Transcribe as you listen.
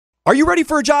Are you ready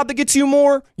for a job that gets you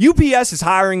more? UPS is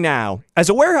hiring now. As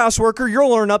a warehouse worker,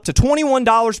 you'll earn up to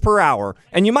 $21 per hour,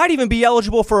 and you might even be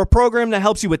eligible for a program that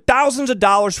helps you with thousands of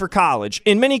dollars for college,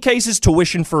 in many cases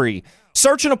tuition free.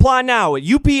 Search and apply now at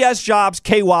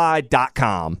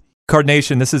upsjobsky.com. Card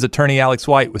Nation, this is attorney Alex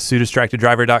White with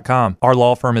SueDistractedDriver.com. Our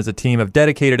law firm is a team of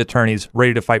dedicated attorneys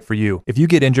ready to fight for you. If you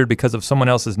get injured because of someone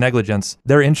else's negligence,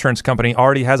 their insurance company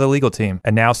already has a legal team,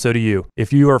 and now so do you.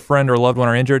 If you or a friend or loved one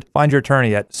are injured, find your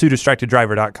attorney at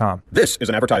SueDistractedDriver.com. This is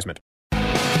an advertisement.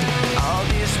 All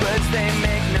these words, they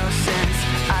make no sense.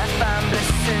 I find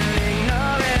bliss in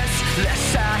ignorance.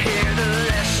 Less I hear, the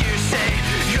less you say.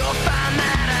 You'll find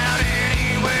that out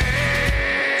anyway.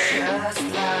 Just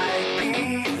like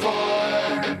before.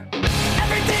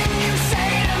 Everything you say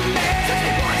to me. Just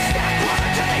be one step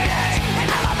closer to the edge, and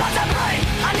I'm about to break.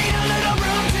 I need a little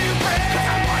room to breathe. 'Cause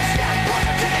I'm one step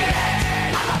closer to the edge.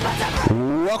 I'm about to break.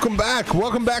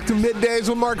 Welcome back to Middays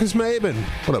with Marcus Maben.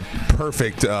 What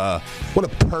a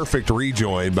perfect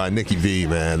rejoin by Nikki V,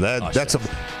 man. That's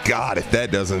God, if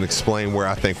that doesn't explain where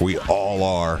I think we all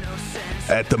are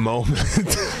at the moment.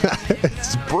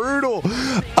 It's brutal.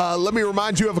 Let me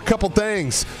remind you of a couple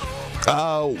things.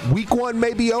 Week 1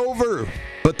 may be over,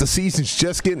 but the season's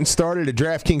just getting started at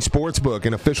DraftKings Sportsbook,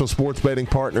 an official sports betting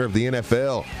partner of the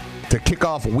NFL. To kick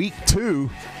off week 2,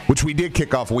 which we did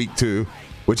kick off week 2,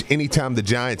 which anytime the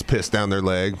Giants piss down their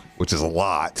leg, which is a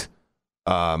lot,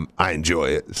 I enjoy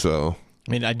it. So,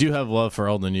 I mean, I do have love for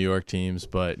all the New York teams,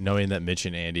 but knowing that Mitch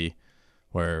and Andy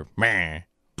were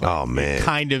oh man,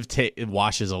 kind of it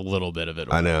washes a little bit of it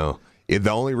away. I know.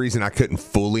 The only reason I couldn't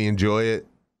fully enjoy it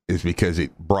is because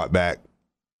it brought back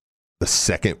the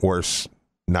second worst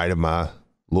night of my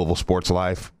Louisville sports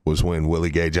life was when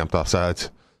Willie Gay jumped off sides.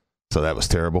 So that was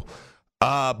terrible.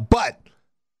 But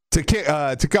to kick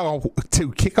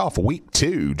off week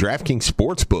 2, DraftKings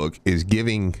Sportsbook is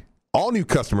giving all new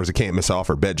customers a can't miss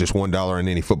offer. Bet just $1 on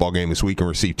any football game this week and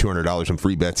receive $200 in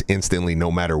free bets instantly, no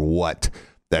matter what.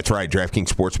 That's right, DraftKings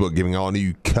Sportsbook giving all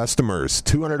new customers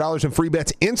 $200 in free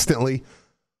bets instantly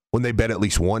when they bet at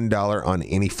least $1 on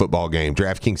any football game.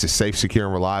 DraftKings is safe, secure,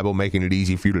 and reliable, making it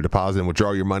easy for you to deposit and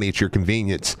withdraw your money at your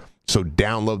convenience. So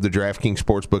download the DraftKings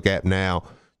Sportsbook app now.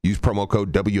 Use promo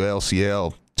code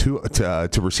WLCL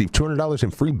to receive $200 in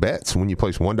free bets when you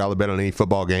place $1 bet on any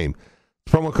football game.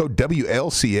 Promo code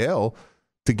WLCL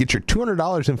to get your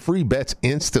 $200 in free bets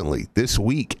instantly this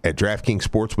week at DraftKings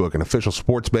Sportsbook, an official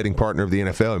sports betting partner of the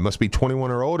NFL. It must be 21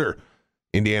 or older.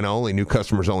 Indiana only. New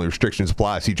customers only. Restrictions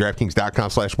apply. See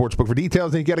DraftKings.com/sportsbook for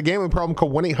details. And you got a gambling problem, call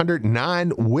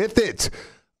 1-800-9-WITH-IT.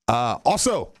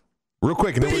 Also, real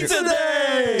quick. Pizza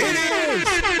Day! It is!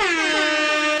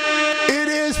 It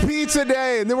is Pizza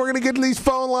Day, and then we're going to get to these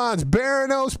phone lines.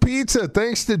 Barano's Pizza.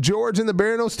 Thanks to George and the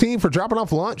Barano's team for dropping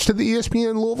off lunch to the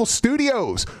ESPN Louisville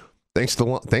studios. Thanks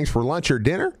for lunch or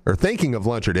dinner, or thinking of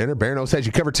lunch or dinner. Barano's has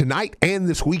you covered tonight and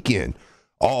this weekend.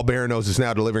 All Barano's is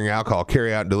now delivering alcohol,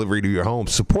 carry out, and delivery to your home.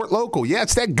 Support local. Yeah,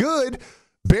 it's that good.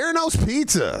 Barano's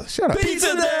Pizza. Shut up.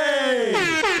 Pizza Day!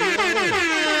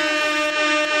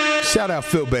 Shout out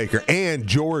Phil Baker. And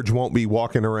George won't be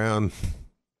walking around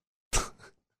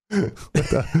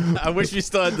I wish we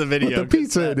still had the video. with the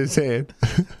pizza in his hand.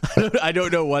 I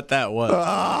don't know what that was.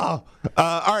 All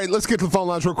right, let's get to the phone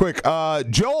lines real quick.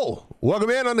 Joel, welcome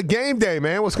in on the game day,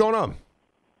 man. What's going on?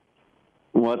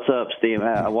 What's up, Steve?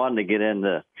 I wanted to get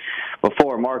into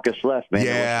before Marcus left, man.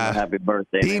 Yeah. Happy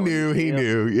birthday. He knew.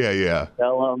 Yeah.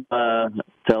 Tell him I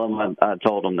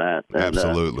told him that. And,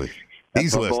 Absolutely.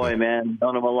 He's that's my listening. boy, man.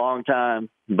 Known him a long time.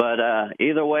 But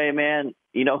either way, man,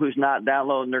 you know who's not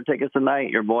downloading their tickets tonight?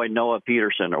 Your boy Noah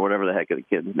Peterson, or whatever the heck the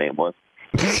kid's name was.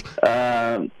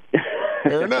 Fair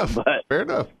enough. Fair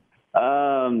enough.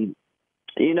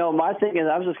 You know, my thing is,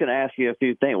 I was just going to ask you a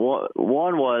few things.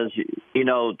 One was, you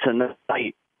know,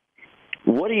 tonight,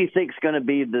 what do you think is going to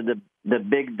be the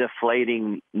big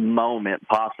deflating moment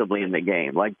possibly in the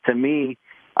game? Like, to me,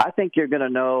 I think you're going to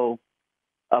know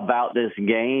about this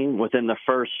game within the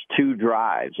first 2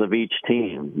 drives of each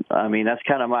team. I mean, that's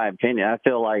kind of my opinion. I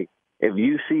feel like if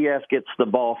UCF gets the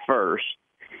ball first,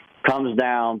 comes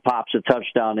down, pops a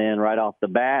touchdown in right off the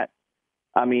bat,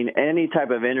 I mean, any type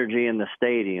of energy in the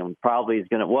stadium probably is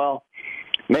going to, well,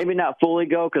 maybe not fully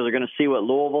go because they're going to see what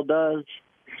Louisville does.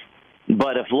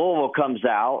 But if Louisville comes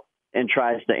out and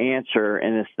tries to answer,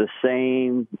 and it's the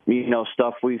same, you know,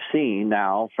 stuff we've seen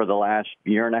now for the last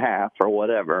year and a half or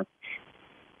whatever,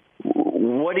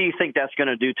 what do you think that's going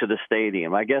to do to the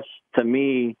stadium? I guess, to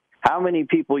me, how many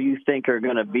people you think are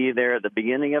going to be there at the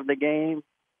beginning of the game?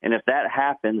 And if that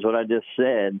happens, what I just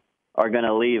said, are going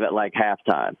to leave at like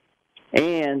halftime?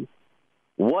 And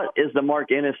what is the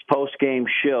Mark Ennis post-game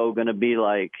show going to be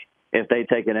like if they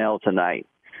take an L tonight.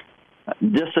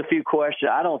 Just a few questions.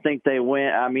 I don't think they win.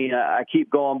 I mean, I keep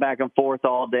going back and forth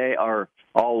all day or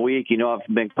all week. You know,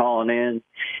 I've been calling in,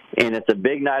 and it's a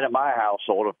big night at my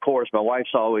household. Of course, my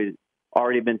wife's already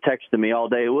been texting me all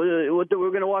day. We're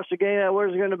going to watch the game at?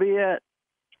 Where's it going to be at?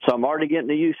 So I'm already getting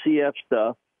the UCF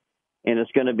stuff, and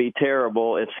it's going to be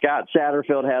terrible. If Scott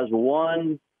Satterfield has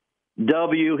one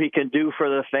W he can do for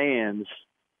the fans,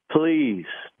 please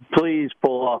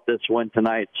pull off this win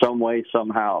tonight some way,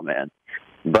 somehow, man.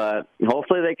 But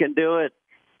hopefully they can do it.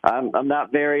 I'm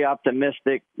not very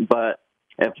optimistic, but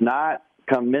if not,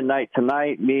 come midnight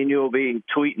tonight, me and you will be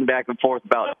tweeting back and forth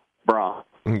about Braun.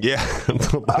 Yeah.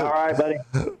 All right, buddy.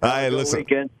 Hey, listen.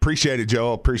 Weekend. Appreciate it,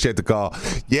 Joel. Appreciate the call.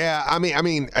 Yeah, I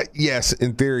mean, yes,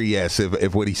 in theory, yes.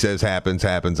 If what he says happens,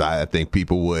 I think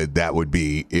people would. That would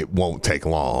be. It won't take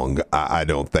long. I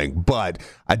don't think, but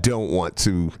I don't want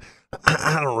to.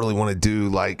 I don't really want to do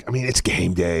like. I mean, it's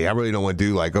game day. I really don't want to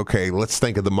do like. Okay, let's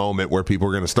think of the moment where people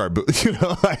are going to start. You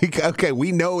know, like okay,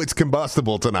 we know it's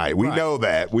combustible tonight. We know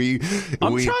that.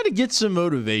 I'm trying to get some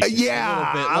motivation. Yeah,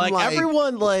 a little bit. Like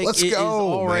everyone, like let's is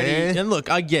go, already. man. And look,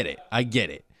 I get it.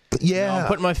 Yeah, you know, I'm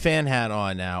putting my fan hat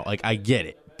on now. Like I get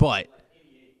it, but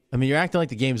I mean, you're acting like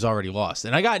the game's already lost.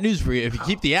 And I got news for you. If you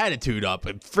keep the attitude up,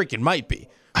 it freaking might be.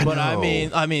 But I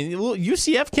mean,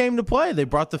 UCF came to play. They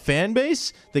brought the fan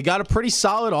base. They got a pretty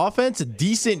solid offense, a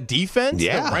decent defense.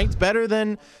 Yeah. They're ranked better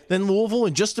than Louisville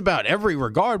in just about every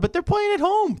regard. But they're playing at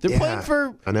home. They're playing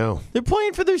for. I know. They're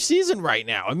playing for their season right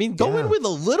now. I mean, go in with a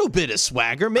little bit of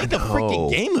swagger, make a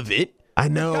freaking game of it. I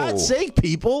know. For God's sake,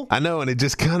 people. I know, and it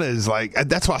just kind of is like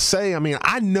that's why I say. I mean,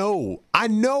 I know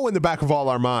in the back of all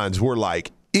our minds, we're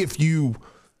like, if you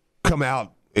come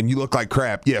out and you look like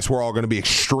crap, yes, we're all going to be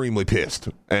extremely pissed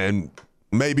and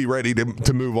maybe ready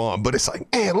to move on. But it's like,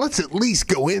 man, let's at least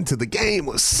go into the game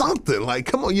with something. Like,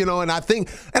 come on, you know. And I think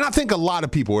a lot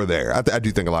of people are there. I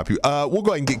do think a lot of people. We'll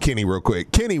go ahead and get Kenny real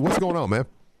quick. Kenny, what's going on, man?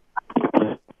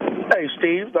 Hey,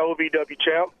 Steve, the OVW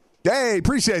champ. Hey,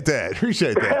 appreciate that.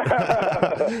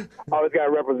 Always got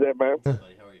to represent, man.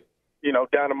 You know,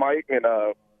 Dynamite and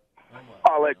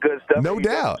all that good stuff. No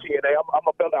doubt.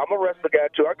 I'm a wrestler guy,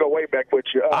 too. I go way back with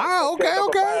you. Okay.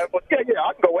 Yeah,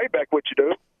 I can go way back with you,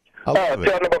 dude. Tell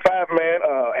number 5, man,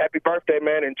 happy birthday,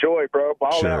 man. Enjoy, bro.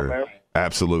 Ball out, man.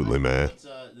 Absolutely, man.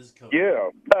 Yeah.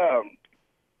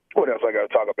 What else I got to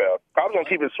talk about? I was going to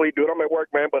keep it sweet, dude. I'm at work,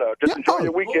 man, but just enjoy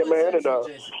your weekend, man. And tell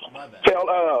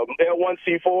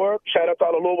L1C4, shout out to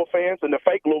all the Louisville fans and the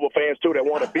fake Louisville fans, too, that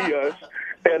want to be us.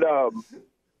 And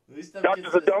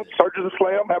Doctors of Dunk, Surgeons of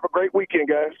Slam, have a great weekend,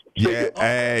 guys. Yeah,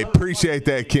 hey, appreciate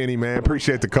that, Kenny, man.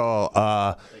 Appreciate the call.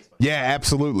 Yeah,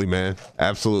 absolutely, man.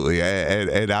 Absolutely.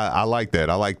 And I like that.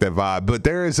 I like that vibe. But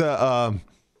there is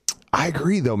I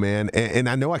agree, though, man. And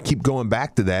I know I keep going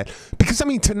back to that because, I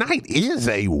mean, tonight is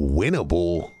a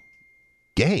winnable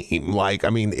game. Like, I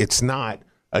mean, it's not,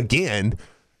 again,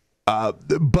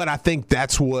 but I think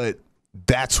that's what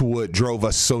drove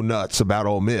us so nuts about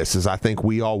Ole Miss is I think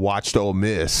we all watched Ole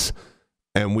Miss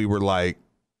and we were like,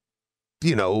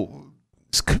 you know,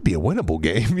 this could be a winnable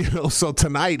game, you know. So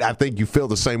tonight, I think you feel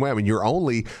the same way. I mean,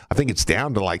 I think it's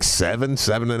down to like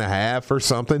 7.5 or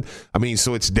something. I mean,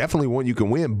 so it's definitely one you can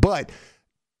win. But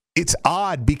it's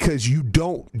odd because you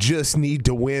don't just need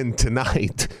to win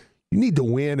tonight. You need to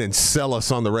win and sell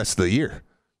us on the rest of the year.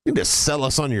 You need to sell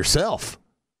us on yourself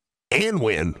and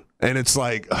win. And it's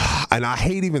like, and I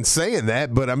hate even saying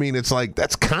that, but I mean, it's like,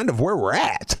 that's kind of where we're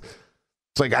at.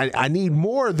 It's like, I need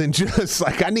more than just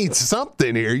like, I need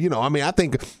something here. You know, I mean, I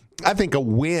think a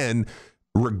win,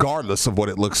 regardless of what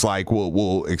it looks like,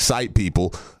 will excite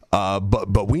people.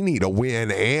 But we need a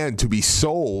win and to be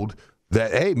sold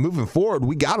that, hey, moving forward,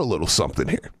 we got a little something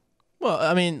here. Well,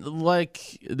 I mean, like,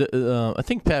 I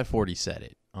think Pat Forty said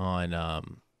it on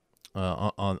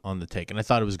the take, and I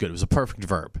thought it was good. It was a perfect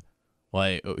verb.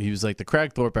 Like, he was like, the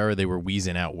Craig Thorpe era, they were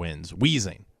wheezing out wins.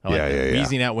 Wheezing.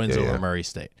 Wheezing out wins over Murray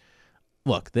State.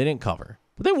 Look, they didn't cover,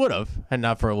 but they would have, and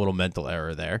not for a little mental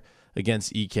error there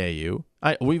against EKU.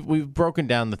 We've broken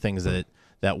down the things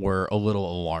that were a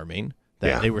little alarming.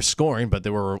 That they were scoring, but they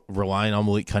were relying on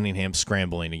Malik Cunningham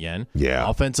scrambling again. Yeah.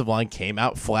 Offensive line came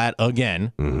out flat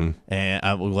again,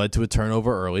 and led to a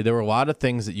turnover early. There were a lot of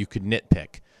things that you could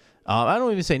nitpick. I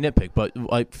don't even say nitpick, but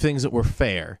like things that were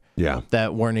fair. Yeah.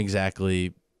 That weren't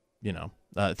exactly,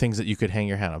 things that you could hang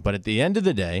your hat on. But at the end of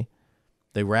the day,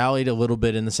 they rallied a little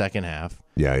bit in the second half.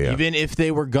 Yeah. Even if they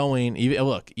were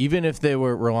even if they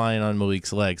were relying on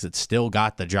Malik's legs, it still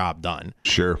got the job done.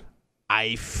 Sure.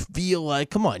 I feel like,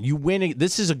 come on, you win.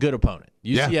 This is a good opponent.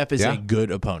 UCF is a good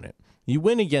opponent. You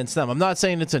win against them. I'm not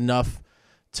saying it's enough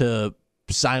to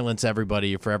silence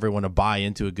everybody, for everyone to buy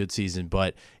into a good season,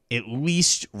 but at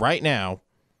least right now,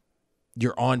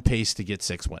 you're on pace to get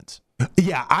 6 wins.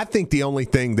 Yeah, I think the only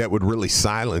thing that would really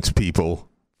silence people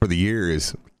for the year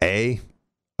is A,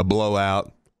 a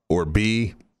blowout, or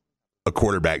B, a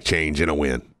quarterback change and a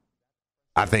win.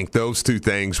 I think those two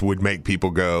things would make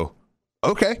people go,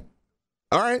 okay,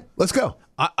 all right, let's go.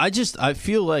 I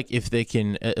feel like if they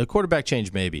can, a quarterback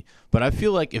change maybe, but I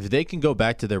feel like if they can go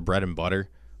back to their bread and butter,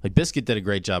 like Biscuit did a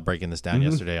great job breaking this down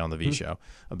yesterday on the V show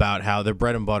about how their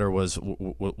bread and butter was,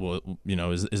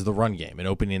 is the run game and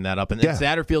opening that up. And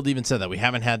Satterfield even said that we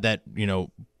haven't had that,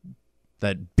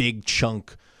 that big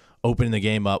chunk opening the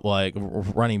game up like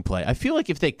running play. I feel like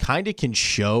if they kind of can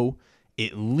show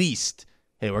at least,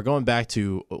 hey, we're going back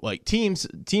to like teams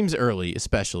early,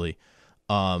 especially.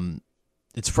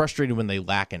 It's frustrating when they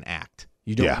lack an act.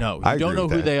 You don't know. You don't know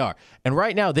who they are. And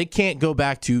right now they can't go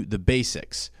back to the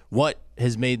basics. What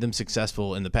has made them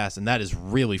successful in the past, and that is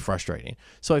really frustrating.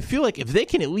 So I feel like if they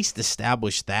can at least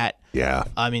establish that,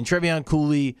 I mean, Trevion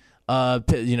Cooley,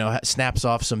 snaps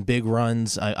off some big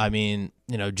runs. Jalen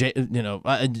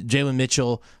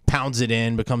Mitchell pounds it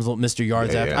in, becomes Mr.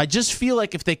 Yards after. I just feel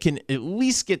like if they can at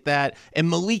least get that, and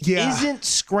Malik isn't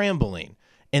scrambling,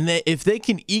 and if they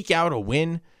can eke out a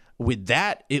win with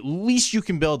that, at least you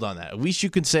can build on that. At least you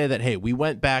can say that, hey, we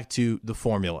went back to the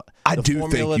formula.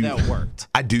 That worked.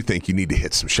 I do think you need to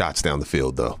hit some shots down the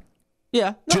field, though.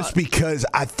 Yeah. Just because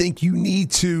I think you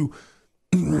need to,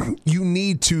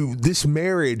 this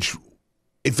marriage,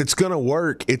 if it's going to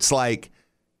work, it's like,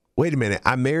 wait a minute,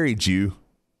 I married you.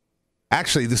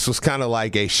 Actually, this was kind of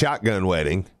like a shotgun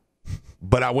wedding,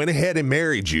 but I went ahead and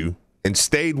married you and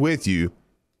stayed with you,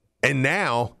 and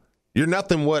now you're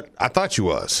nothing what I thought you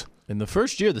was. In the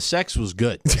first year, the sex was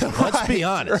good. Let's be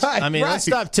honest. Let's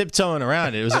stop tiptoeing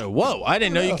around it. It was like, whoa, I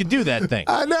didn't know you could do that thing.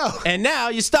 I know. And now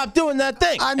you stop doing that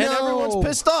thing. I know. And everyone's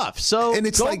pissed off. So and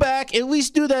it's go back, at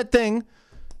least do that thing.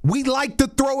 We like to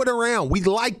throw it around. We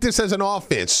like this as an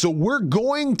offense. So we're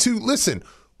going to,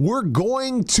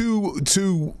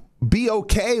 be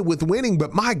okay with winning.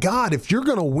 But my God, if you're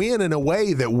going to win in a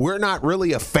way that we're not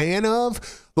really a fan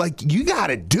of, like, you got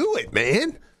to do it,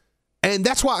 man. And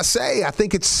that's why I say I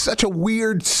think it's such a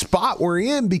weird spot we're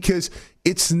in, because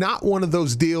it's not one of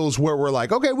those deals where we're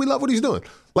like, okay, we love what he's doing.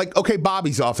 Like, okay,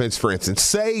 Bobby's offense, for instance.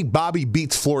 Say Bobby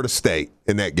beats Florida State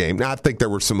in that game. Now, I think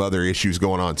there were some other issues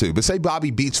going on too, but say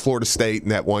Bobby beats Florida State in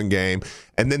that one game,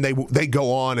 and then they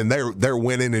go on and they're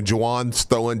winning, and Juwan's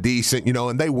throwing decent,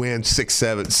 and they win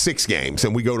 6 games,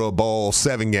 and we go to a bowl,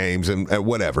 7 games, and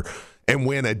whatever, and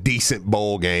win a decent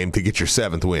bowl game to get your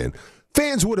 7th win.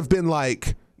 Fans would have been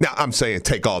like, now I'm saying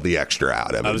take all the extra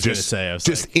out of it. I was going to say,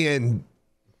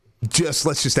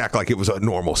 let's just act like it was a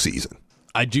normal season.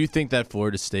 I do think that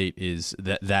Florida State is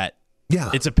that. Yeah,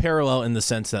 it's a parallel in the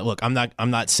sense that, look, I'm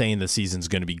not saying the season's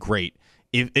going to be great.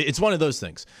 It's one of those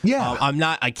things. Yeah,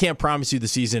 I can't promise you the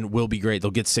season will be great. They'll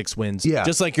get 6 wins. Yeah,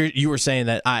 just like you were saying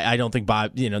that I don't think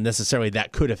Bob, necessarily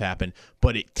that could have happened,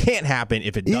 but it can't happen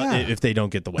if if they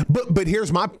don't get the win. But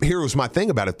here's my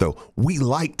thing about it though. We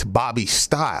liked Bobby's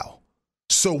style.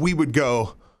 So we would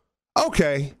go,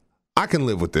 okay, I can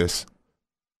live with this.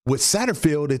 With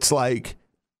Satterfield, it's like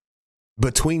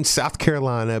between South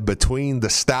Carolina, between the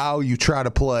style you try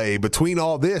to play, between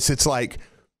all this, it's like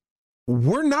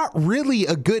we're not really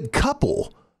a good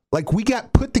couple. Like, we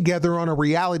got put together on a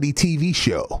reality TV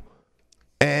show,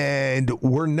 and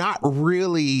we're not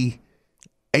really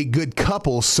a good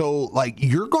couple. So, like,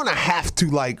 we're going to have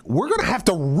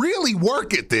to really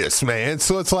work at this, man.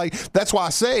 So it's like, that's why I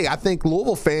say I think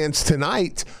Louisville fans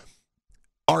tonight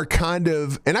are kind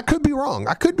of, and I could be wrong,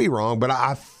 but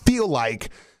I feel like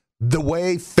the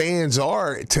way fans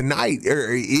are tonight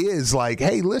is like,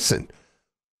 hey, listen,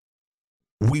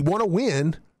 we want to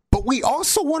win, but we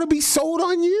also want to be sold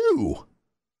on you.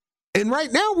 And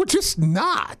right now, we're just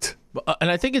not.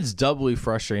 And I think it's doubly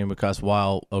frustrating because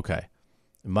it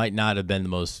might not have been the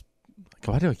most,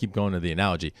 why do I keep going to the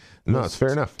analogy? No, it's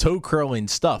fair enough. Toe-curling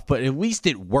stuff, but at least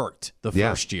it worked the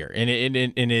first year, and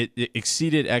it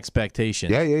exceeded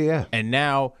expectations. Yeah. And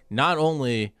now, not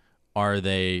only are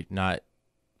they not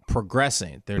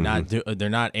progressing, they're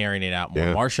not airing it out more.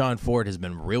 Yeah. Marshawn Ford has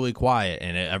been really quiet,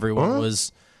 and everyone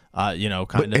was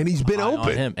and he's been open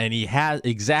on him, and he has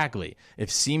exactly. It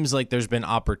seems like there's been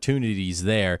opportunities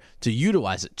there to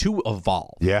utilize it to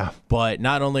evolve. Yeah, but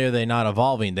not only are they not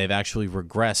evolving, they've actually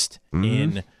regressed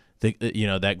in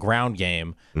the that ground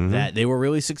game that they were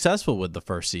really successful with the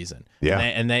first season. Yeah,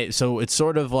 and they so it's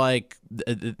sort of like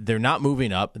they're not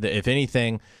moving up. If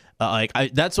anything.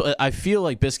 I feel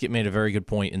like Biscuit made a very good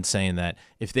point in saying that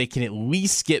if they can at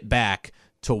least get back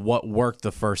to what worked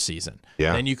the first season.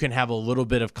 Yeah. Then you can have a little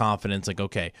bit of confidence, like,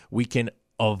 okay, we can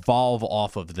evolve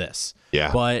off of this.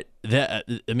 Yeah. But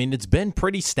it's been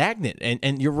pretty stagnant,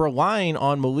 and you're relying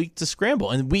on Malik to scramble.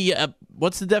 And we,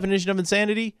 what's the definition of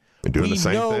insanity? We're doing we the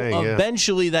same know thing, yeah.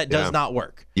 eventually that does not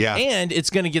work. Yeah. And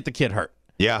it's going to get the kid hurt.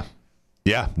 Yeah.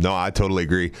 Yeah. No, I totally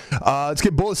agree. Let's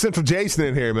get Bullet Central Jason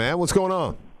in here, man. What's going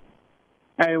on?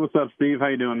 Hey, what's up, Steve? How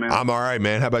you doing, man? I'm all right,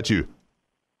 man. How about you?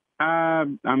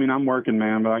 I'm working,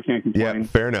 man, but I can't complain. Yeah,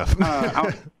 fair enough.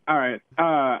 All right.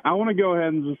 I want to go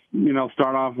ahead and just,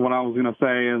 start off what I was going to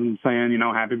say and saying,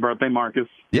 happy birthday, Marcus.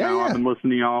 Yeah, I've been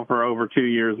listening to y'all for over 2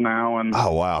 years now. And,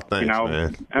 oh, wow. Thanks,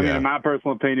 man. I mean, in my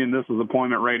personal opinion, this is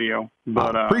appointment radio.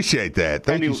 But I appreciate that.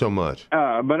 Thank you so much.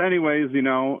 But anyways,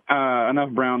 enough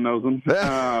brown nosing.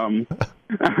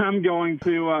 I'm going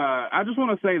to I just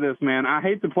want to say this, man. I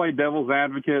hate to play devil's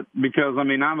advocate because,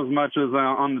 I'm as much as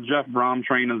on the Jeff Brom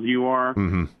train as you are.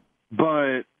 Mm-hmm.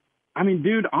 But,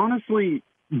 dude, honestly,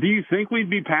 do you think we'd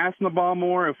be passing the ball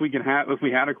more if we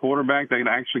had a quarterback that could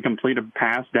actually complete a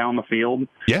pass down the field?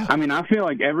 Yeah. I feel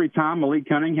like every time Malik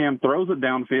Cunningham throws it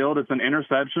downfield, it's an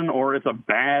interception or it's a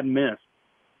bad miss.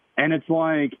 And it's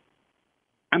like,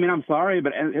 I'm sorry,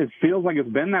 but it feels like it's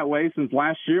been that way since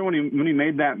last year when he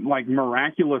made that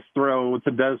miraculous throw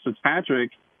to Des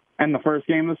Fitzpatrick in the first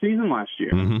game of the season last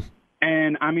year. Mm-hmm.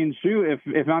 And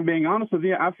if I'm being honest with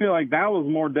you, I feel like that was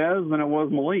more Des than it was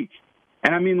Malik.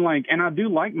 And and I do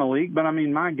like Malik, but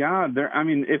my God,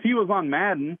 if he was on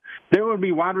Madden, there would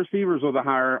be wide receivers with a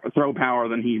higher throw power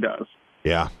than he does.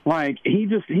 Yeah.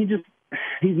 He's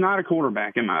not a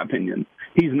quarterback in my opinion.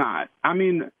 He's not.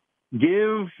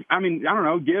 Give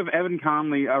Evan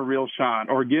Conley a real shot,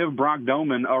 or give Brock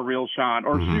Doman a real shot,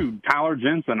 or shoot, Tyler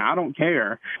Jensen. I don't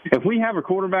care. If we have a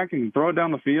quarterback and can throw it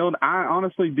down the field, I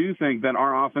honestly do think that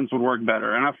our offense would work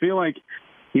better. And I feel like,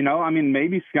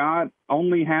 maybe Scott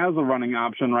only has a running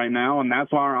option right now, and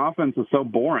that's why our offense is so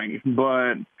boring.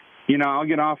 But, I'll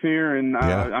get off here, and,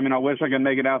 I wish I could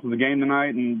make it out to the game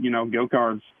tonight and, go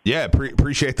Cards. Yeah,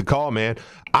 appreciate the call, man.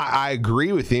 I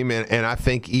agree with him, and I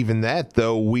think even that,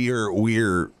 though,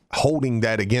 we're holding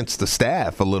that against the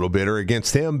staff a little bit, or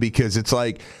against him, because it's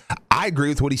like, I agree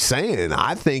with what he's saying.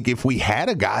 I think if we had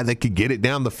a guy that could get it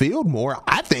down the field more,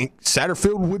 I think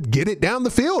Satterfield would get it down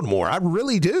the field more. I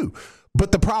really do.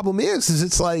 But the problem is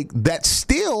it's like that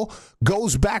still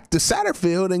goes back to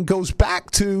Satterfield and goes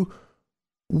back to,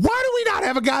 why do we not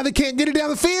have a guy that can't get it down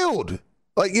the field?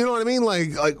 You know what I mean?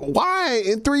 Why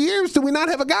in 3 years do we not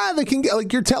have a guy that can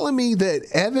get, you're telling me that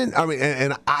Evan,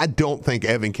 and I don't think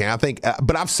Evan can. I think,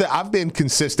 but I've been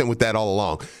consistent with that all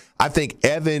along. I think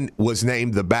Evan was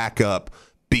named the backup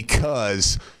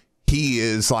because he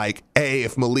is hey,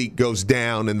 if Malik goes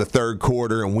down in the third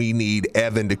quarter and we need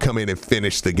Evan to come in and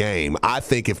finish the game. I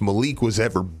think if Malik was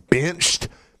ever benched,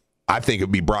 I think it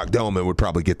would be Brock Doman would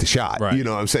probably get the shot. Right. You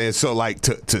know what I'm saying? So,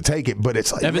 to take it, but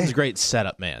it's Evan's a great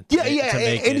setup man.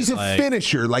 And he's a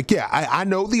finisher. I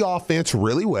know the offense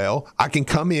really well. I can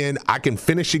come in, I can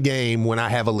finish a game when I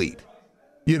have a lead.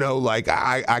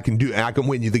 I can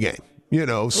win you the game.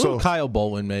 So Kyle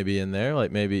Bolin maybe in there,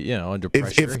 under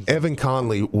pressure. If Evan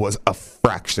Conley was a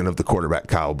fraction of the quarterback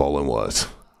Kyle Bolin was,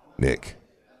 Nick.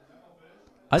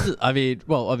 He hasn't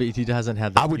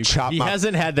had that. He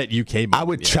hasn't had that UK. I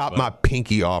would chop my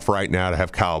pinky off right now to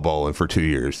have Kyle Bolin for 2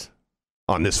 years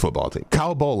on this football team.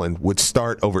 Kyle Bolin would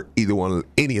start over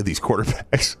any of these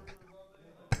quarterbacks.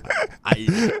 I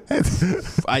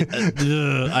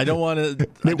don't want to.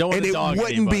 I don't want to dog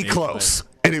anybody.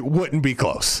 And it wouldn't be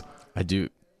close. I do.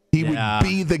 He would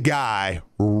be the guy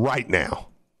right now.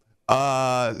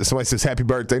 Somebody says happy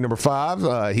birthday, number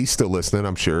 5. He's still listening,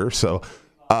 I'm sure. So.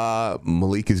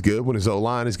 Malik is good when his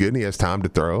O-line is good and he has time to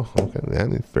throw.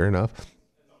 Okay, fair enough.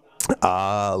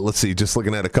 Let's see, just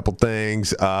looking at a couple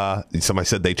things. Somebody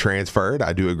said they transferred.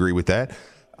 I do agree with that.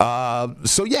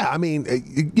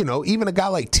 Even a guy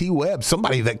like T. Webb,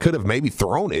 somebody that could have maybe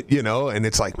thrown it, and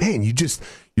it's like, man,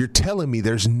 you're telling me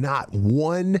there's not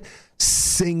one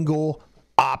single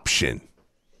option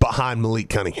behind Malik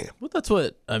Cunningham. Well, that's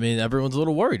what everyone's a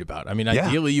little worried about.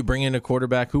 Ideally, you bring in a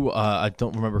quarterback who I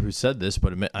don't remember who said this,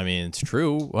 but it's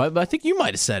true. I think you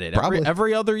might have said it.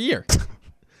 Every other year,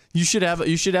 you should have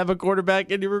a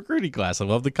quarterback in your recruiting class. I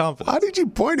love the confidence. Why did you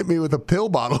point at me with a pill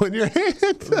bottle in your hand?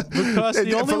 Because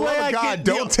the only way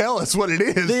don't tell us what it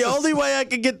is. The only way I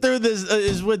can get through this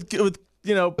is with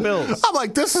pills. I'm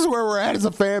like, this is where we're at as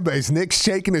a fan base. Nick's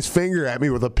shaking his finger at me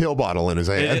with a pill bottle in his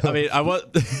hand.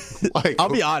 I'll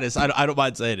be honest. I don't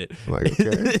mind saying it.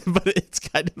 Okay. But it's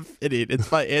kind of fitting.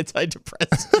 It's my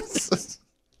antidepressants.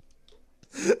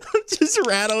 I'm just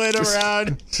rattling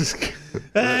around.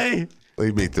 Hey.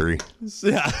 Leave me 3.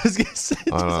 Yeah, I was gonna say,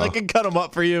 I can cut them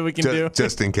up for you. We can do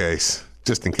just in case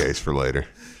for later.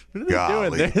 What are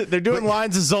they doing? They're doing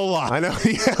lines of Zola. I know.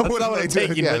 Yeah, what are they doing?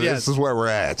 Taking, Yeah, but yes. This is where we're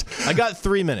at. I got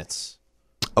 3 minutes.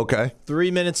 Okay. 3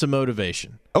 minutes of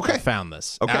motivation. Okay. I found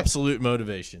this. Okay. Absolute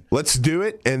motivation. Let's do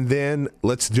it, and then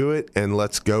let's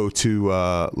go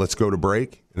to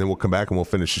break, and then we'll come back and we'll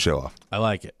finish the show off. I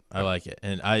like it.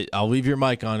 And I'll leave your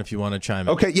mic on if you want to chime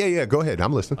in. Okay. Yeah. Go ahead.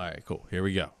 I'm listening. All right. Cool. Here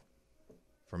we go.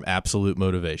 From Absolute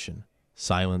Motivation,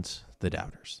 silence the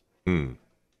doubters. Mm.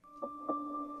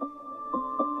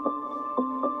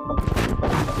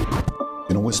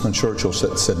 You know, Winston Churchill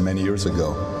said many years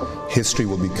ago, history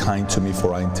will be kind to me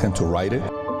for I intend to write it.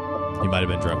 You might have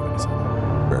been drunk when he said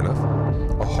that. Fair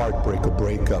enough. A heartbreak, a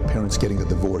breakup, parents getting a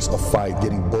divorce, a fight,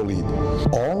 getting bullied.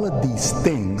 All of these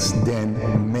things then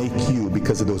make you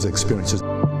because of those experiences.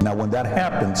 Now, when that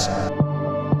happens,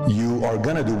 you are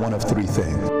going to do one of 3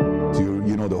 things.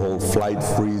 You know the whole flight,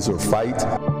 freeze, or fight.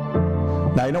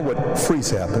 Now, you know what freeze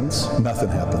happens, nothing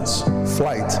happens.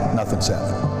 Flight, nothing's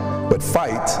happening. But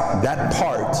fight, that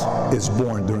part is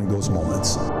born during those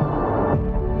moments.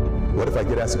 What if I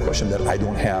get asked a question that I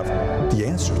don't have the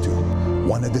answer to?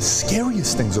 One of the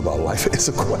scariest things about life is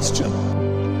a question.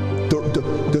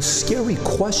 The scary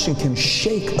question can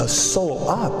shake a soul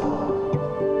up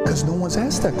because no one's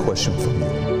asked that question from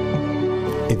you.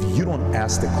 If you don't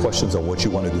ask the questions of what you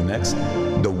want to do next,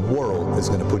 the world is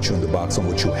going to put you in the box on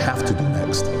what you have to do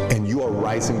next. And you are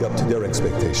rising up to their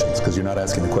expectations because you're not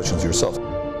asking the questions yourself.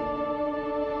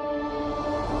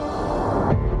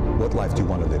 What life do you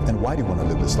want to live? And why do you want to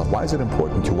live this life? Why is it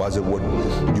important to you? Why is it worth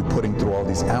you putting through all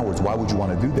these hours? Why would you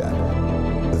want to do that?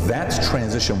 That's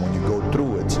transition when you go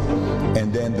through it.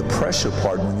 And then the pressure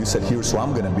part, when you said, here's who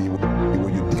I'm going to be, where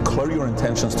you declare your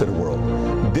intentions to the world.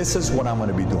 This is what I'm going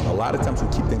to be doing. A lot of times we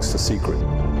keep things a secret.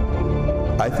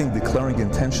 I think declaring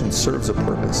intention serves a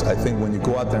purpose. I think when you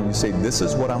go out there and you say, this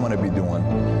is what I'm going to be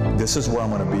doing, this is where I'm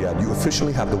going to be at, you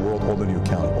officially have the world holding you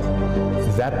accountable.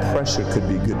 That pressure could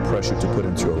be good pressure to put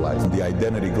into your life. And the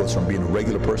identity goes from being a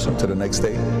regular person to the next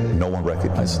day, no one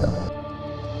recognizes them.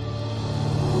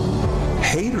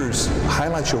 Haters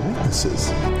highlight your weaknesses.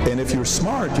 And if you're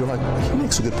smart, you're like, he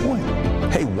makes a good point.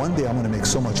 Hey, one day I'm going to make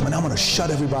so much money, I'm going to shut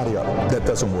everybody up. That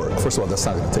doesn't work. First of all, that's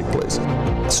not going to take place.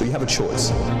 So you have a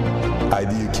choice.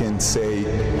 Either you can say,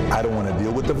 I don't want to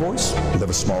deal with the voice, live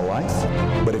a small life.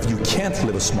 But if you can't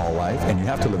live a small life and you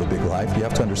have to live a big life, you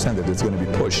have to understand that it's going to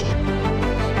be pushed.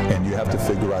 And you have to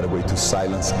figure out a way to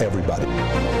silence everybody.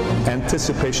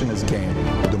 Anticipation is game.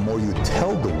 The more you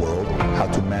tell the world how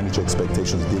to manage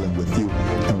expectations dealing with you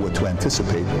and what to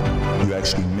anticipate, you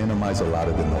actually minimize a lot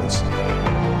of the noise.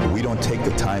 We don't take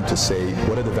the time to say,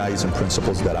 what are the values and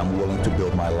principles that I'm willing to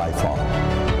build my life on?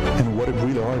 And what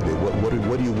really are they?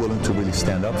 What are you willing to really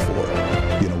stand up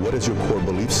for? You know, what is your core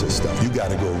belief system? You got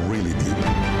to go really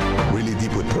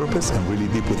deep with purpose and really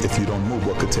deep with if you don't move,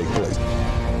 what could take place.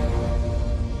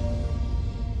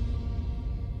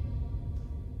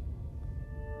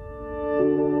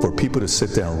 For people to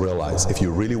sit there and realize, if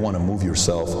you really want to move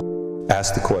yourself,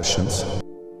 ask the questions,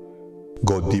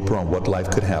 go deeper on what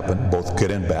life could happen, both good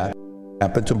and bad,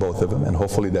 happen to both of them, and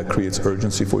hopefully that creates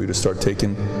urgency for you to start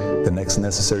taking the next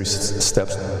necessary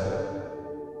steps.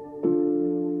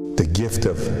 The gift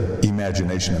of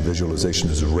imagination and visualization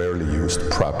is rarely used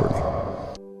properly.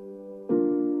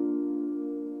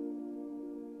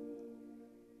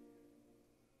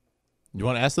 You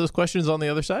want to ask those questions on the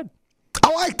other side? I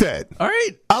like that. All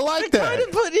right. I like that.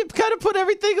 You kind of put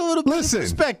everything a little bit in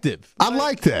perspective. I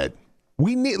like that.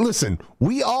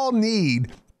 We all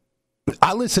need.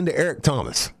 I listen to Eric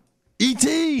Thomas.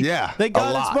 E.T. Yeah. Thank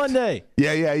God it's Monday.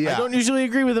 Yeah. I don't usually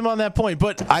agree with him on that point,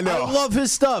 but I know. I love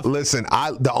his stuff. Listen,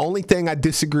 the only thing I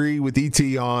disagree with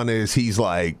E.T. on is he's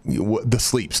like the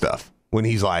sleep stuff. When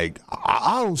he's like,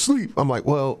 I don't sleep. I'm like,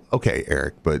 well, okay,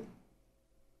 Eric, but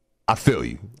I feel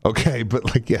you. Okay, but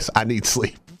like, yes, I need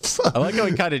sleep. I like how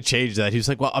he kind of changed that. He was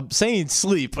like, well, I'm saying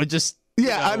sleep. I just...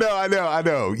 Yeah, I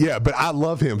know. Yeah, but I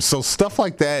love him. So stuff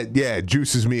like that,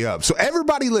 juices me up. So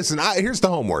everybody listen. Here's the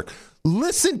homework.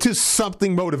 Listen to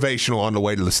something motivational on the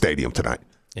way to the stadium tonight.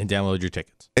 And download your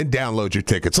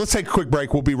tickets. Let's take a quick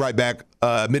break. We'll be right back.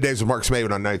 Middays with Mark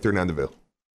Smaven on 93.9 The Ville.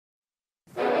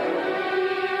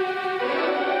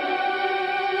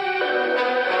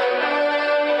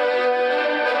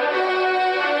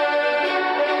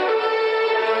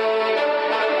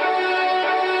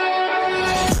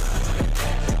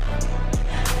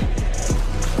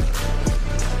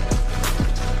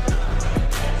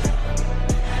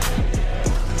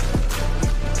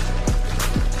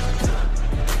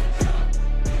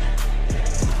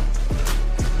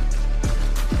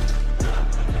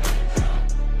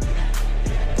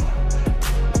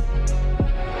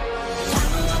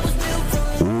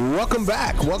 Welcome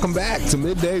back to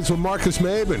Middays with Marcus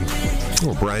Maben.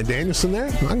 Oh, Brian Danielson there. I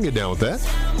can get down with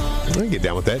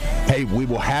that. Hey, we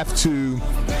will have to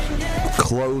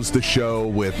close the show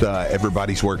with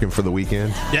everybody's working for the weekend.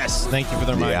 Yes, thank you for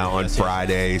the reminder. Yeah, on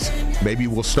Fridays. Maybe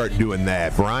we'll start doing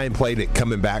that. Brian played it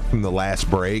coming back from the last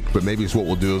break, but maybe what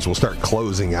we'll do is we'll start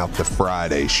closing out the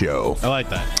Friday show. I like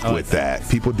that. With that.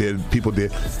 People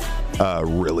did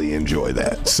really enjoy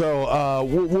that. So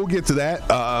we'll get to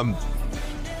that.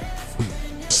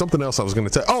 Something else I was going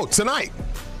to tell. Oh, tonight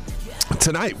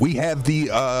we have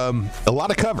a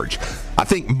lot of coverage. I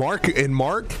think Mark.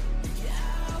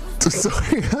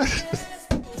 Sorry,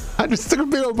 I just took a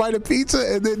big old bite of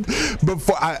pizza, and then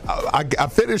before I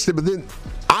finished it, but then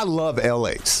I love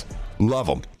L.A.'s. Love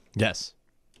them. Yes.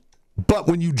 But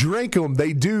when you drink them,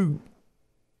 they do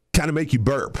kind of make you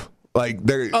burp. Like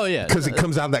they're because it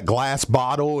comes out of that glass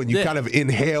bottle, and you kind of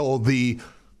inhale the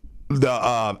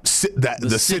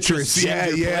citrus.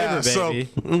 Flavor, so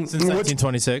since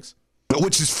 1926.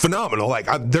 Which is phenomenal. Like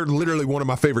they're literally one of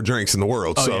my favorite drinks in the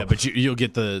world. Oh, yeah, but you'll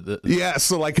get the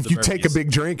So like if you take a big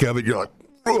drink of it, you're like,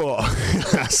 oh.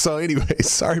 So anyway,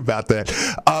 sorry about that.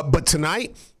 But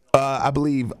tonight, I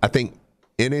think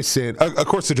Innocent. Of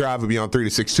course, the drive will be on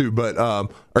 3-6-2, but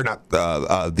or not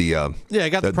I got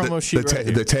the promo sheet right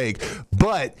here. The take,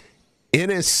 but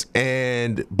Ennis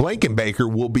and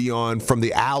Blankenbaker will be on From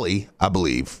the Alley, I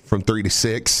believe, from 3 to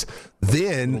 6.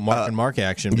 Then Mark and Mark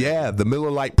action. Yeah, the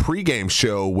Miller Lite pregame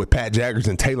show with Pat Jaggers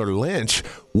and Taylor Lynch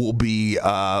will be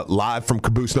live from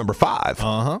Caboose number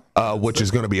 5, which is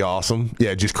going to be awesome.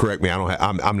 Yeah, just correct me.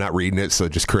 I'm not reading it, so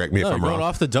just correct me if I'm going wrong.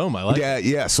 Off the dome, I like.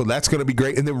 Yeah. So that's going to be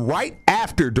great. And then right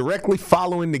after, directly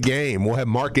following the game, we'll have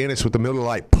Mark Ennis with the Miller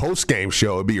Lite postgame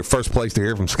show. It'll be your first place to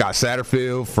hear from Scott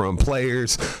Satterfield, from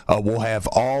players. We'll have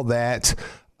all that.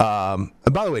 And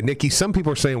by the way, Nikki, some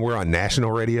people are saying we're on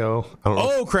national radio. I don't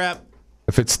know. Oh, crap.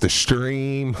 If it's the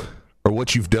stream or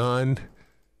what you've done,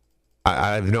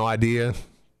 I have no idea.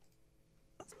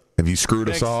 Have you screwed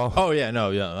us all? Oh, yeah, no,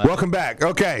 yeah. Welcome back.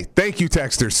 Okay, thank you,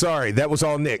 Texter. Sorry, that was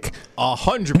all Nick.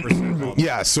 100%.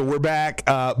 Yeah, so we're back.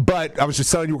 But I was just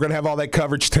telling you we're going to have all that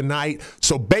coverage tonight.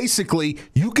 So basically,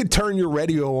 you could turn your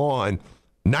radio on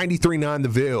 93.9 The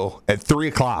Ville at 3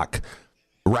 o'clock.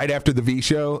 Right after the V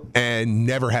show, and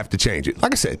never have to change it.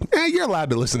 Like I said, you're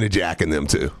allowed to listen to Jack and them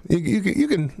too. You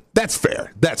can. That's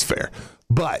fair.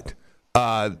 But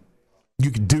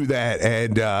you can do that,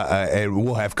 and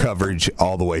we'll have coverage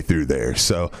all the way through there.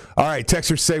 So, all right,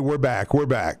 texters say we're back.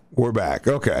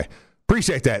 Okay,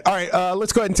 appreciate that. All right,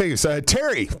 let's go ahead and take this.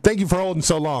 Terry, thank you for holding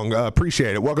so long.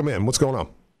 Appreciate it. Welcome in. What's going on?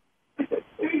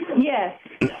 Yes.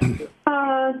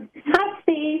 Hi,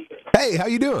 Steve. Hey, how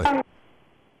you doing?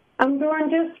 I'm doing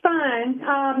just fine.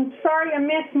 Sorry I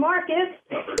missed Marcus.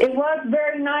 It was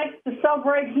very nice to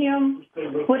celebrate him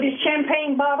with his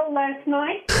champagne bottle last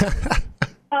night.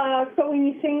 So when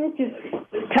you see him, just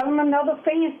tell him another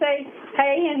thing and say,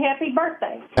 hey, and happy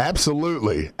birthday.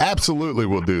 Absolutely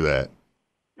we'll do that.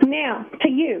 Now, to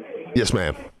you. Yes,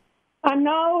 ma'am. I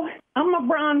know I'm a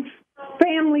Bronx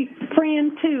family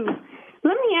friend, too.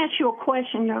 Let me ask you a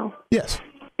question, though. Yes.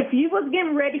 If you was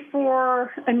getting ready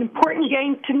for an important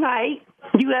game tonight,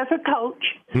 you as a coach,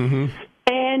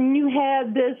 and you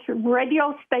had this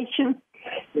radio station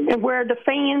where the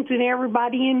fans and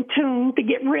everybody in tune to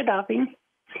get rid of him,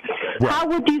 how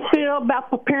would you feel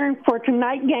about preparing for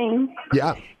tonight's game?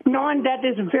 Yeah. Knowing that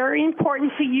it's very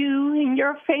important to you and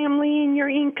your family and your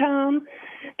income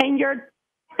and your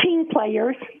team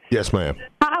players. Yes, ma'am.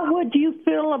 How would you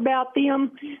feel about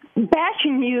them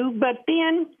bashing you, but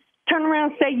then turn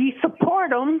around and say you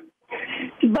support them,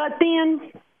 but then,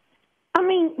 I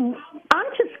mean, I'm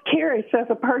just curious as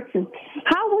a person.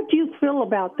 How would you feel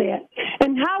about that?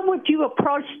 And how would you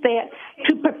approach that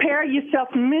to prepare yourself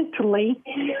mentally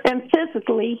and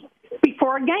physically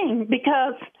before a game?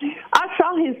 Because I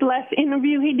saw his last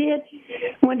interview he did.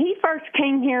 When he first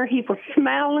came here, he was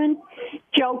smiling,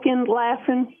 joking,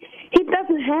 laughing. He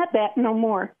doesn't have that no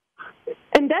more.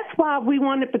 And that's why we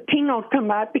wanted Patino to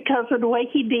come out, because of the way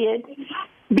he did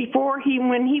before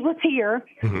when he was here,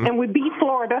 and we beat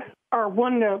Florida or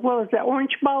won the, what was that,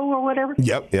 Orange Bowl or whatever?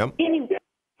 Yep. Anyway,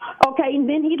 okay, and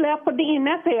then he left for the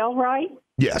NFL, right?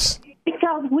 Yes.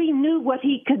 Because we knew what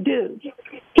he could do.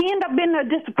 He ended up being a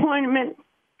disappointment,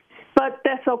 but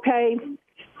that's okay,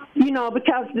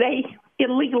 because they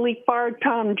illegally fired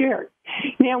Tom Jarrett.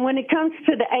 Now, when it comes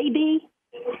to the AD,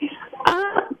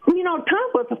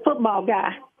 Tom was a football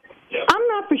guy. I'm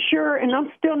not for sure, and I'm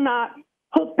still not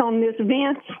hooked on this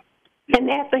Vince. And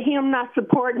after him not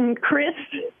supporting Chris,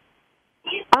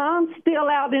 I'm still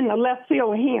out in the left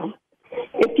field with him.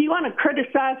 If you want to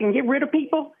criticize and get rid of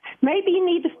people, Maybe you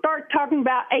need to start talking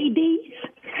about ADs.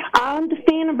 I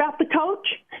understand about the coach,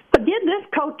 but give this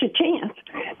coach a chance.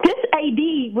 This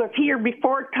AD was here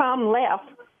before Tom left,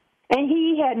 and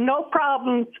he had no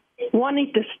problems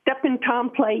wanting to step in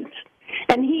Tom's place,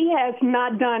 and he has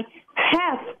not done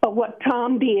half of what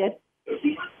Tom did.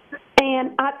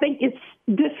 And I think it's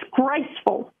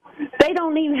disgraceful. They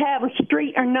don't even have a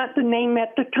street or nothing named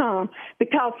after Tom,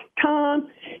 because Tom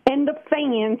and the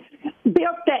fans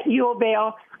built that U of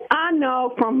L. I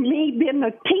know from me being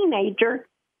a teenager,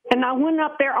 and I went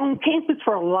up there on campus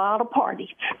for a lot of parties.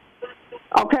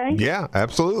 Okay? Yeah,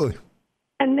 absolutely.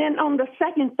 And then on the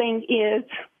second thing is,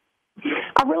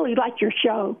 I really like your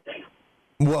show.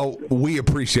 Well, we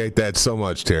appreciate that so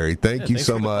much, Terry. Thank you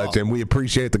so much, and we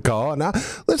appreciate the call. And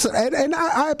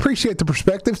I appreciate the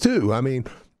perspective too. I mean,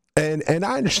 and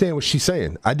I understand what she's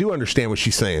saying. I do understand what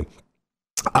she's saying.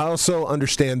 I also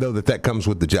understand though that comes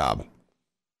with the job.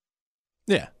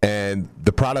 Yeah, and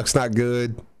the product's not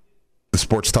good. The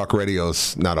sports talk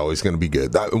radio's not always going to be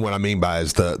good. What I mean by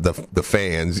is the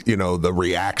fans, the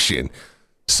reaction.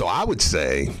 So I would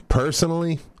say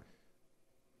personally.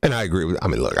 And I agree with. I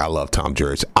mean, look, I love Tom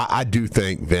Jurich. I do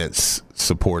think Vince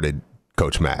supported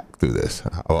Coach Mack through this.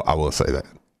 I will say that.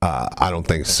 I don't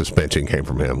think suspension came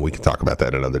from him. We can talk about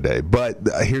that another day. But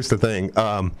here's the thing.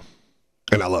 And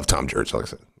I love Tom Jurich. Like I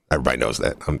said, everybody knows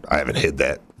that. I haven't hid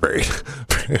that very.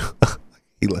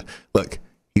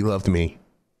 He loved me,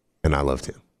 and I loved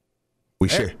him. We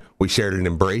shared an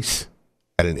embrace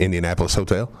at an Indianapolis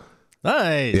hotel.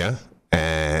 Nice. Yeah,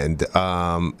 and.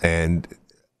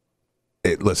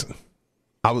 Listen,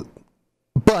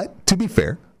 but to be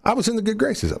fair, I was in the good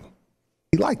graces of him.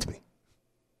 He liked me.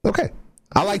 Okay.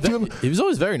 I liked him. He was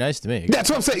always very nice to me.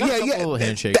 That's what I'm saying.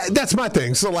 Yeah. That's my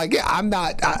thing. So, I'm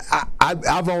not,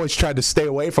 I've always tried to stay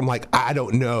away from, I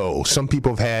don't know. Some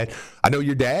people have had, I know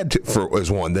your dad was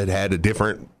one that had a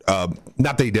different,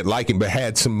 not that he didn't like him, but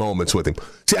had some moments with him.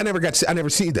 See, I never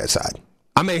see that side.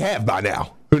 I may have by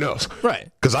now. Who knows? Right.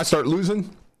 Because I start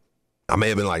losing. I may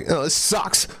have been like, oh, this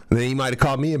sucks. And then he might have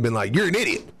called me and been like, you're an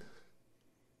idiot.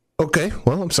 Okay,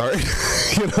 well, I'm sorry.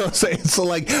 You know what I'm saying?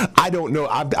 So, I don't know.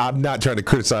 I'm not trying to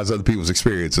criticize other people's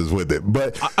experiences with it.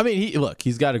 But I mean,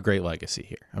 he's got a great legacy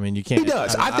here. I mean, you can't. He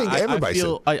does. I think everybody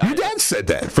said. Your dad said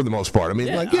that for the most part. I mean,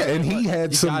 and he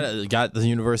had some. Got the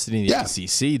university in the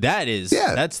ACC. That is,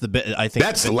 that's the bit. I think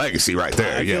that's the legacy right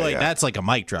there. I feel like that's like a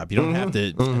mic drop. You don't have to,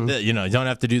 you don't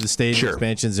have to do the stadium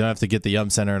expansions. You don't have to get the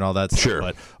Yum Center and all that stuff.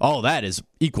 But all that is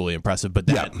equally impressive. But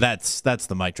that's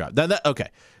the mic drop. Okay,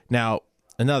 now.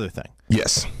 Another thing.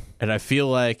 Yes. And I feel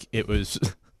like it was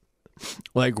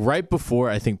right before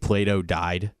I think Plato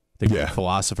died, the Greek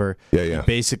philosopher. He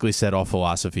basically said all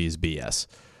philosophy is BS.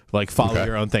 Follow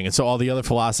your own thing. And so all the other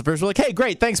philosophers were like, hey,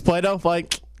 great, thanks, Plato.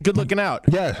 Good looking out.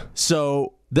 Yeah.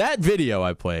 So that video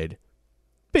I played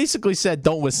basically said,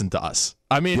 don't listen to us.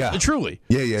 I mean, truly.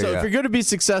 So if you're going to be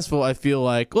successful, I feel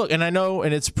like, look, and I know,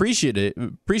 and it's appreciated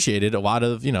a lot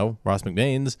of, Ross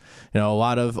McBain's, a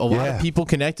lot of people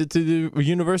connected to the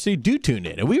university do tune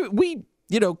in. And we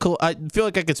I feel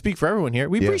like I could speak for everyone here.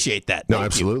 We appreciate that. No,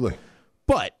 absolutely.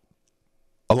 But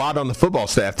a lot on the football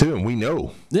staff too, and we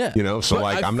know. Yeah. So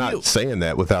I'm not saying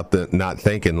that without not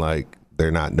thinking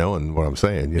they're not knowing what I'm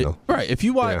saying, Right. If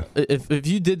you watch, if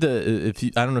you did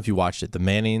I don't know if you watched it, the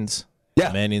Mannings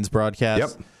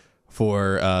broadcast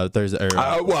for Thursday.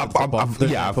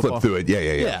 I flipped through it.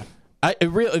 Yeah.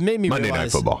 It made me Monday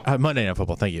realize Night Football. Monday Night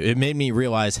Football. Thank you. It made me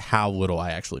realize how little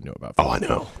I actually knew about football. Oh, I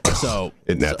know. So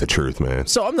isn't that the truth, man?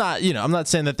 So I'm not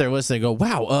saying that they're listening and go,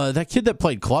 wow, that kid that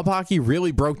played club hockey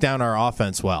really broke down our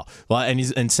offense well,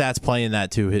 and Sat's playing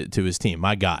that to his team.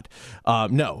 My God,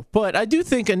 no. But I do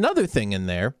think another thing in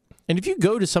there, and if you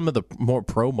go to some of the more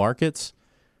pro markets,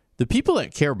 the people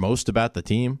that care most about the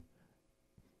team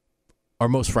are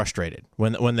most frustrated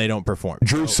when they don't perform.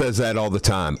 Drew says that all the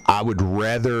time. I would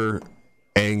rather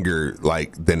anger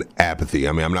than apathy.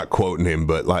 I mean, I'm not quoting him,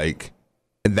 but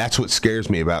and that's what scares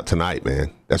me about tonight,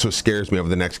 man. That's what scares me over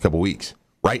the next couple weeks.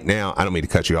 Right now, I don't mean to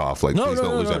cut you off. Please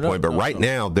don't lose that point. But right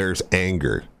now, there's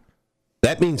anger.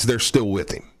 That means they're still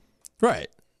with him. Right.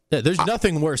 Yeah, there's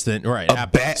nothing worse than a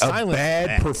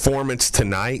bad performance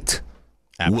tonight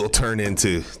will turn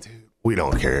into. We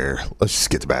don't care. Let's just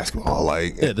get to basketball.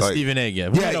 Stephen A.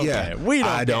 game.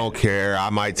 I don't care. I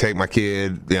might take my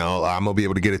kid. I'm gonna be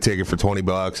able to get a ticket for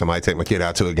 $20. I might take my kid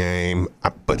out to a game,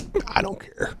 but I don't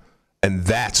care. And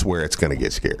that's where it's gonna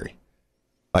get scary.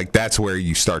 That's where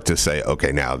you start to say,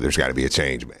 okay, now there's got to be a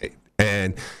change made.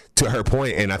 And to her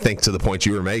point, and I think to the point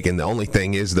you were making, the only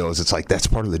thing is though, is it's that's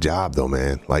part of the job, though,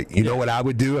 man. You know what I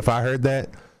would do if I heard that?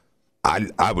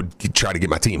 I would try to get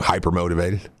my team hyper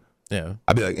motivated. Yeah.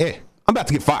 I'd be like, I'm about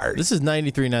to get fired. This is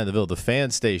 93.9 The Ville, the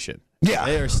fan station. Yeah.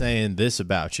 They are saying this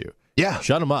about you. Yeah.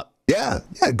 Shut them up. Yeah.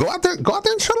 Go out there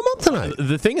and shut them up tonight.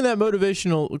 The thing in that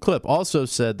motivational clip also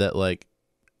said that, like,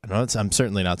 I'm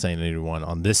certainly not saying anyone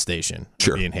on this station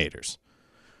being haters,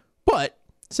 but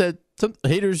said some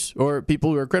haters or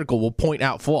people who are critical will point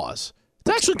out flaws.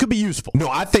 It actually could be useful. No,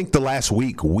 I think the last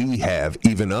week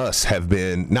even us have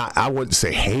been I wouldn't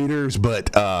say haters,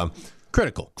 but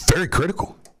critical. Very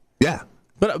critical. Yeah.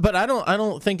 But I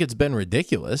don't think it's been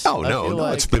ridiculous. Oh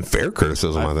no, it's been fair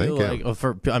criticism. I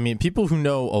think. People who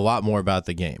know a lot more about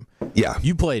the game. Yeah,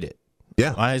 you played it.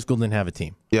 Yeah, my high school didn't have a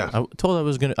team. Yeah, I told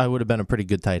I would have been a pretty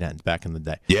good tight end back in the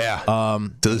day. Yeah,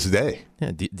 to this day.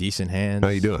 Yeah, decent hands. How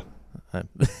you doing?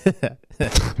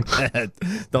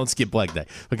 Don't skip leg day.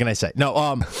 What can I say?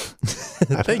 No,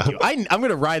 thank you. I'm going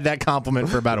to ride that compliment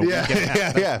for about a week and a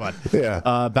half.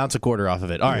 Yeah. Bounce a quarter off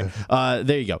of it. All right,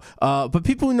 there you go. But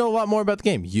people who know a lot more about the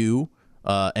game,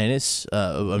 Ennis,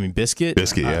 Biscuit.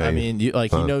 Biscuit, yeah. He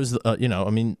knows.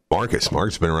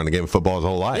 Marcus been around the game of football his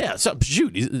whole life. Yeah. So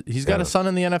shoot, he's got a son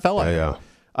in the NFL.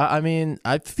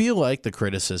 I feel like the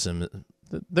criticism,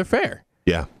 they're fair.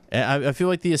 Yeah. And I feel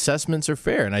like the assessments are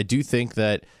fair, and I do think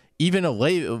that even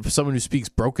someone who speaks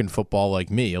broken football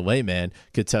like me, a layman,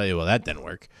 could tell you, well, that didn't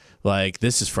work. Like,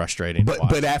 this is frustrating.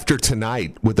 But after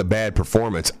tonight with a bad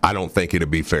performance, I don't think it'll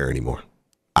be fair anymore.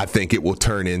 I think it will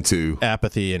turn into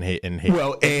apathy and hate.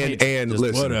 Well, and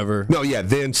listen, whatever. No, yeah.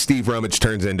 Then Steve Rummage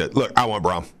turns into, look, I want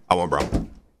Brom.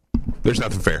 There's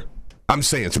nothing fair. I'm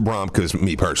saying it's Brom because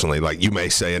me personally, like, you may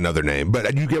say another name,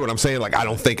 but you get what I'm saying? Like, I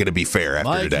don't think it'll be fair after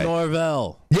Mike today.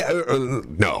 Norvell. Yeah,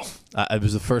 no. It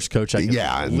was the first coach I could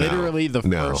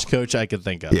first coach I could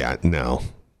think of. Yeah, no.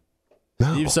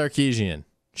 Steve Sarkisian,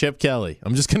 Chip Kelly.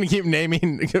 I'm just going to keep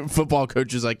naming football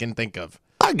coaches I can think of.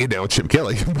 I get down with Chip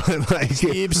Kelly, but like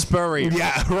Steve Spurrier.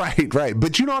 Yeah, right.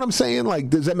 But you know what I'm saying? Like,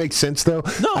 does that make sense though?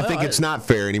 No, I think it's not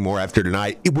fair anymore after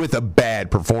tonight with a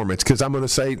bad performance because I'm going to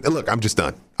say, look, I'm just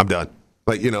done. I'm done.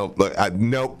 Like,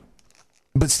 nope.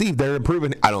 But Steve, they're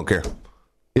improving. I don't care.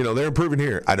 They're improving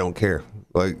here. I don't care.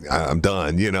 Like, I'm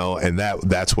done. And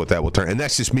that's what that will turn. And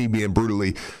that's just me being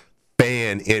brutally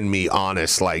fan in me,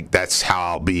 honest. Like, that's how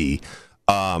I'll be.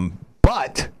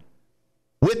 But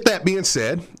with that being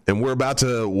said, and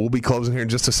we'll be closing here in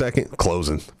just a second.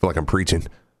 Closing. I feel like I'm preaching.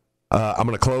 I'm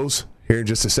going to close here in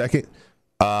just a second.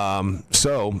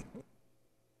 So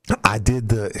I did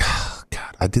the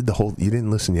whole, you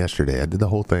didn't listen yesterday. I did the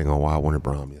whole thing on why I wanted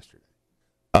Brom yesterday.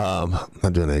 I'm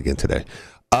not doing that again today.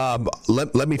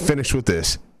 Let me finish with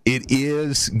this. It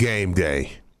is game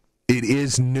day. It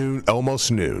is noon,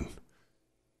 almost noon.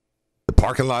 The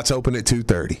parking lot's open at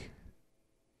 2:30.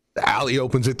 The alley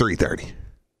opens at 3:30.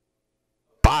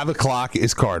 5 o'clock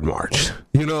is card march.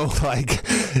 We're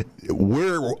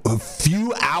a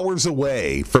few hours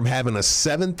away from having a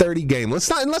 7:30 game.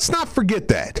 Let's not forget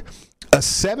that. A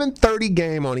 7:30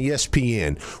 game on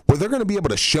ESPN where they're going to be able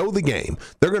to show the game.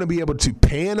 They're going to be able to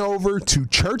pan over to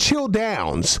Churchill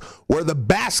Downs where the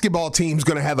basketball team's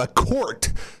going to have a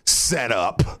court set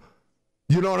up.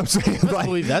 You know what I'm saying? I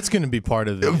believe that's going to be part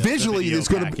of the visually. It's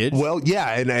going to. Well,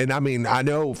 yeah, and I mean, I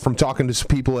know from talking to some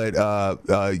people at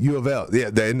U of L. Yeah,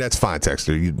 and that's fine,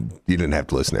 Texter. You didn't have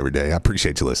to listen every day. I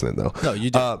appreciate you listening, though. No,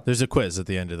 you do. There's a quiz at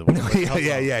the end of the week.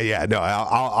 Yeah. No,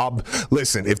 I'll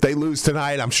listen. If they lose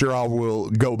tonight, I'm sure I will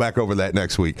go back over that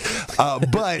next week.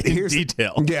 But here's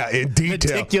detail. Yeah, in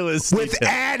detail. Meticulous. With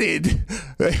detail.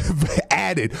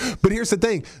 added. But here's the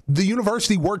thing: the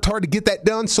university worked hard to get that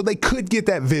done, so they could get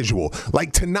that visual.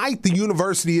 Like tonight, the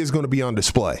university is going to be on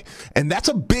display. And that's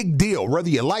a big deal. Whether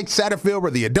you like Satterfield,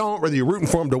 whether you don't, whether you're rooting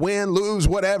for them to win, lose,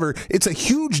 whatever. It's a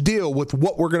huge deal with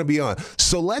what we're going to be on.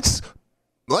 So let's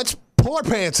pull our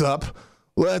pants up.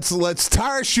 Let's tie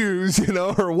our shoes,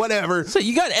 or whatever. So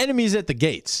you got enemies at the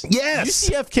gates. Yes.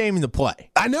 UCF came into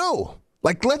play. I know.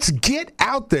 Like, let's get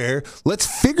out there.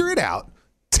 Let's figure it out.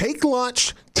 Take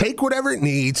lunch. Take whatever it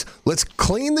needs. Let's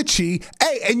clean the chi.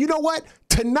 Hey, and you know what?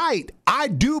 Tonight, I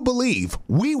do believe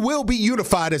we will be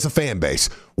unified as a fan base.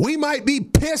 We might be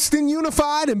pissed and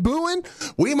unified and booing.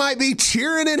 We might be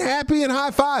cheering and happy and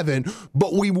high-fiving,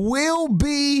 but we will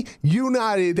be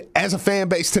united as a fan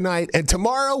base tonight. And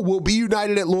tomorrow, we'll be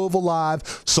united at Louisville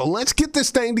Live. So let's get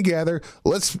this thing together.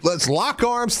 Let's lock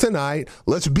arms tonight.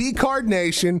 Let's be Card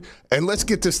Nation, and let's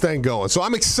get this thing going. So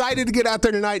I'm excited to get out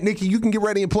there tonight. Nikki, you can get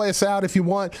ready and play us out if you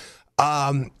want.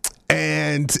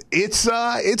 And it's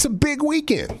a big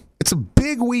weekend. It's a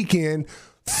big weekend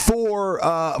for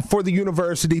the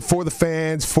university, for the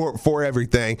fans, for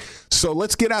everything. So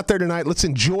let's get out there tonight. Let's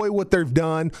enjoy what they've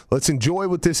done. Let's enjoy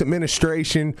what this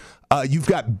administration. You've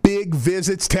got big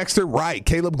visits. Texter right.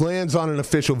 Caleb Glenn's on an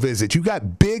official visit. You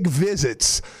got big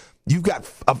visits. You've got,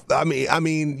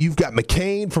 you've got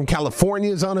McCain from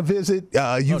California is on a visit.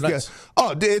 Nice.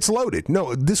 It's loaded.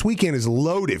 No, this weekend is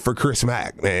loaded for Chris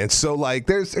Mack, man. So like,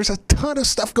 there's a ton of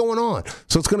stuff going on.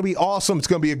 So it's going to be awesome. It's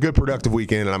going to be a good, productive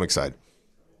weekend, and I'm excited.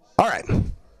 All right,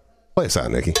 play us out,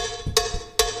 Nikki.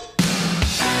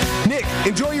 Nick,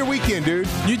 enjoy your weekend, dude.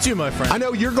 You too, my friend. I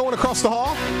know you're going across the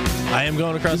hall. I am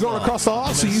going across the hall. You're going across the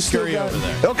hall, so you still got over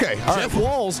there. Okay, all right. Jeff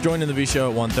Wall's joining the V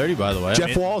Show at 1:30, by the way.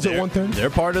 Jeff Wall's at 1:30? They're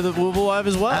part of the Louisville Live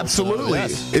as well. Absolutely. So,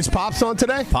 yes. Is Pops on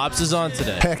today? Pops is on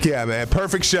today. Heck yeah, man.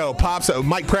 Perfect show. Pops,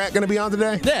 Mike Pratt going to be on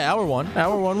today? Yeah, hour one.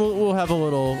 We'll have a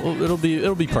little, it'll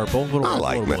be purple. I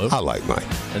like Mike.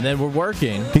 And then we're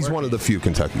working. He's one of the few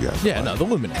Kentucky guys. Yeah, no, the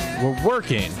Luminary. We're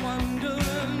working.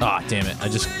 Ah, damn it. All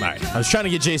right. I was trying to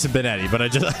get Jason Benetti, but I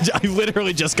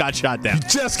literally just got shot down. You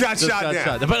just got shot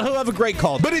down. But he'll have a great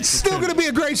call. But it's still going to be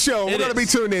a great show. We're going to be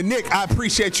tuned in. Nick, I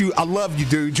appreciate you. I love you,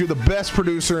 dude. You're the best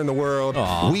producer in the world.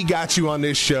 Aww. We got you on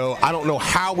this show. I don't know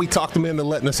how we talked them into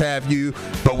letting us have you,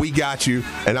 but we got you,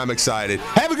 and I'm excited.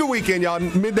 Have a good weekend, y'all.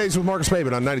 Middays with Marcus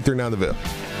Maven on 93.9 The Ville.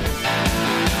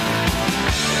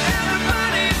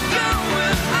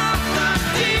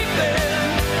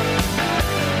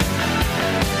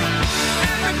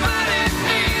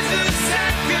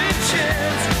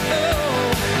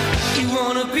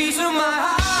 Piece of my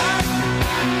heart,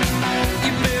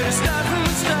 you better start from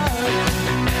the start.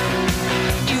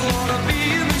 You wanna be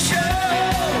in the show?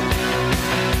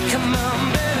 Come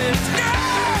on, baby, let's go.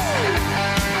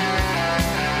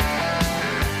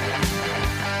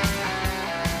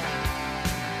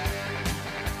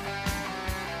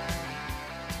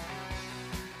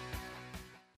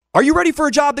 Are you ready for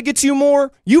a job that gets you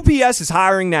more? UPS is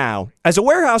hiring now. As a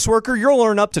warehouse worker, you'll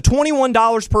earn up to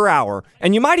 $21 per hour,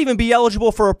 and you might even be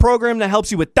eligible for a program that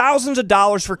helps you with thousands of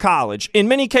dollars for college, in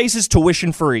many cases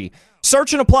tuition free.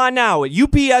 Search and apply now at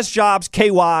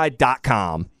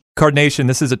upsjobsky.com. Card Nation,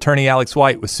 this is attorney Alex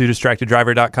White with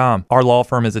SueDistractedDriver.com. Our law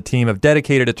firm is a team of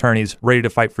dedicated attorneys ready to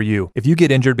fight for you. If you get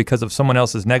injured because of someone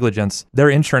else's negligence, their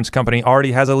insurance company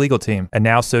already has a legal team, and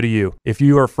now so do you. If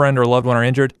you or a friend or loved one are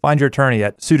injured, find your attorney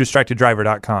at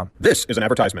SueDistractedDriver.com. This is an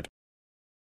advertisement.